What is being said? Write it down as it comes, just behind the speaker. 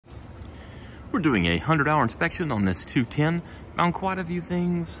We're doing a $100 inspection on this 210. Found quite a few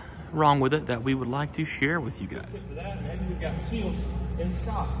things wrong with it that we would like to share with you guys. For that, maybe we've got seals in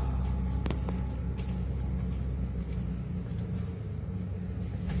stock.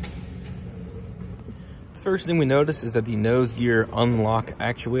 The first thing we noticed is that the nose gear unlock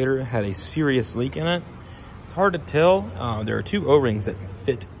actuator had a serious leak in it. It's hard to tell. There are two O-rings that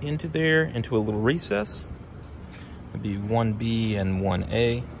fit into there, into a little recess. It'd be 1B and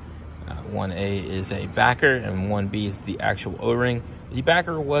 1A. 1A is a backer and 1B is the actual O-ring. The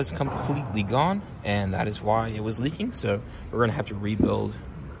backer was completely gone, and that is why it was leaking. So we're gonna have to rebuild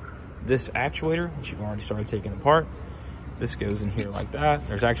this actuator, which you've already started taking apart. This goes in here like that.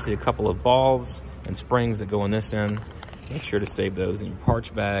 There's actually a couple of balls and springs that go in this end. Make sure to save those in your parts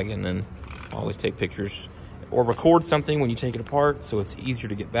bag, and then always take pictures or record something when you take it apart so it's easier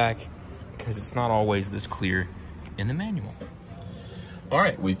to get back, because it's not always this clear in the manual. All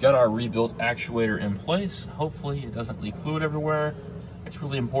right, we've got our rebuilt actuator in place. Hopefully it doesn't leak fluid everywhere. It's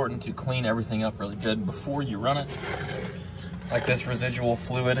really important to clean everything up really good before you run it. Like this residual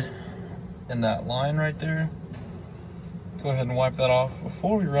fluid in that line right there. Go ahead and wipe that off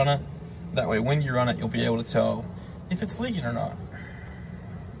before we run it. That way when you run it, you'll be able to tell if it's leaking or not.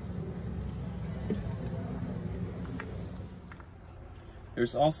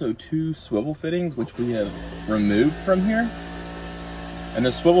 There's also two swivel fittings which we have removed from here. And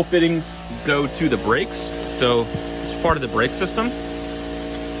the swivel fittings go to the brakes, so it's part of the brake system.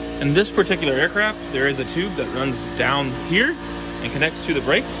 In this particular aircraft, there is a tube that runs down here and connects to the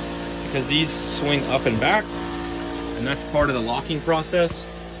brakes, because these swing up and back, and that's part of the locking process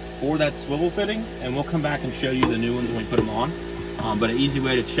for that swivel fitting. And we'll come back and show you the new ones when we put them on. But an easy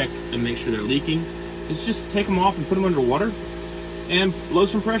way to check and make sure they're leaking is just take them off and put them under water and blow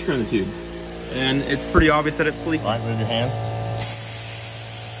some pressure in the tube. And it's pretty obvious that it's leaking. Right, move your hands.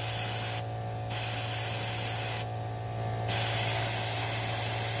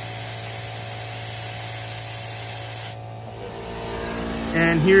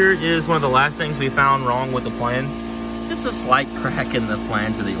 And here is one of the last things we found wrong with the plane. Just a slight crack in the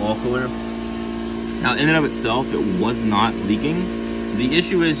flange of the oil cooler. Now, in and of itself, it was not leaking. The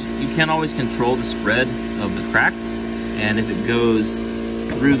issue is you can't always control the spread of the crack. And if it goes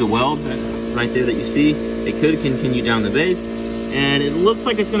through the weld right there that you see, it could continue down the base. And it looks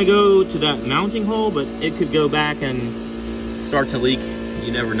like it's gonna go to that mounting hole, but it could go back and start to leak.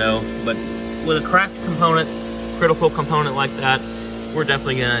 You never know. But with a cracked component, critical component like that, we're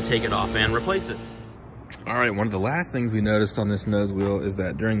definitely gonna take it off and replace it. All right, one of the last things we noticed on this nose wheel is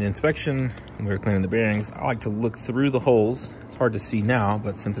that during the inspection, when we were cleaning the bearings, I like to look through the holes. It's hard to see now,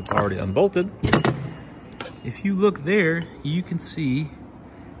 but since it's already unbolted, if you look there, you can see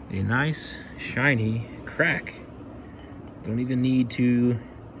a nice shiny crack. Don't even need to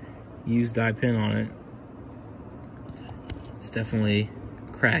use dye pin on it. It's definitely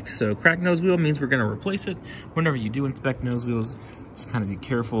cracked. So cracked nose wheel means we're gonna replace it. Whenever you do inspect nose wheels, just kind of be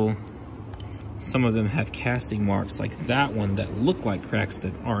careful. Some of them have casting marks like that one that look like cracks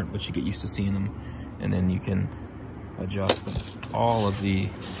that aren't, but you get used to seeing them, and then you can adjust them. All of the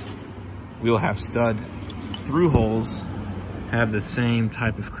wheel half stud through holes have the same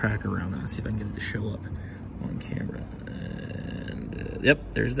type of crack around them. Let's see if I can get it to show up on camera. And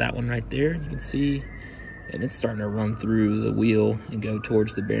yep, there's that one right there. You can see, and it's starting to run through the wheel and go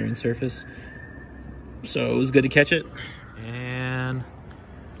towards the bearing surface. So it was good to catch it and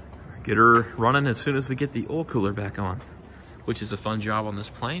get her running as soon as we get the oil cooler back on, which is a fun job on this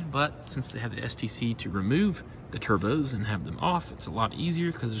plane. But since they have the STC to remove the turbos and have them off, it's a lot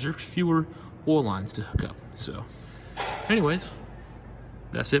easier because there's fewer oil lines to hook up. So anyways,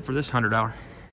 that's it for this $100.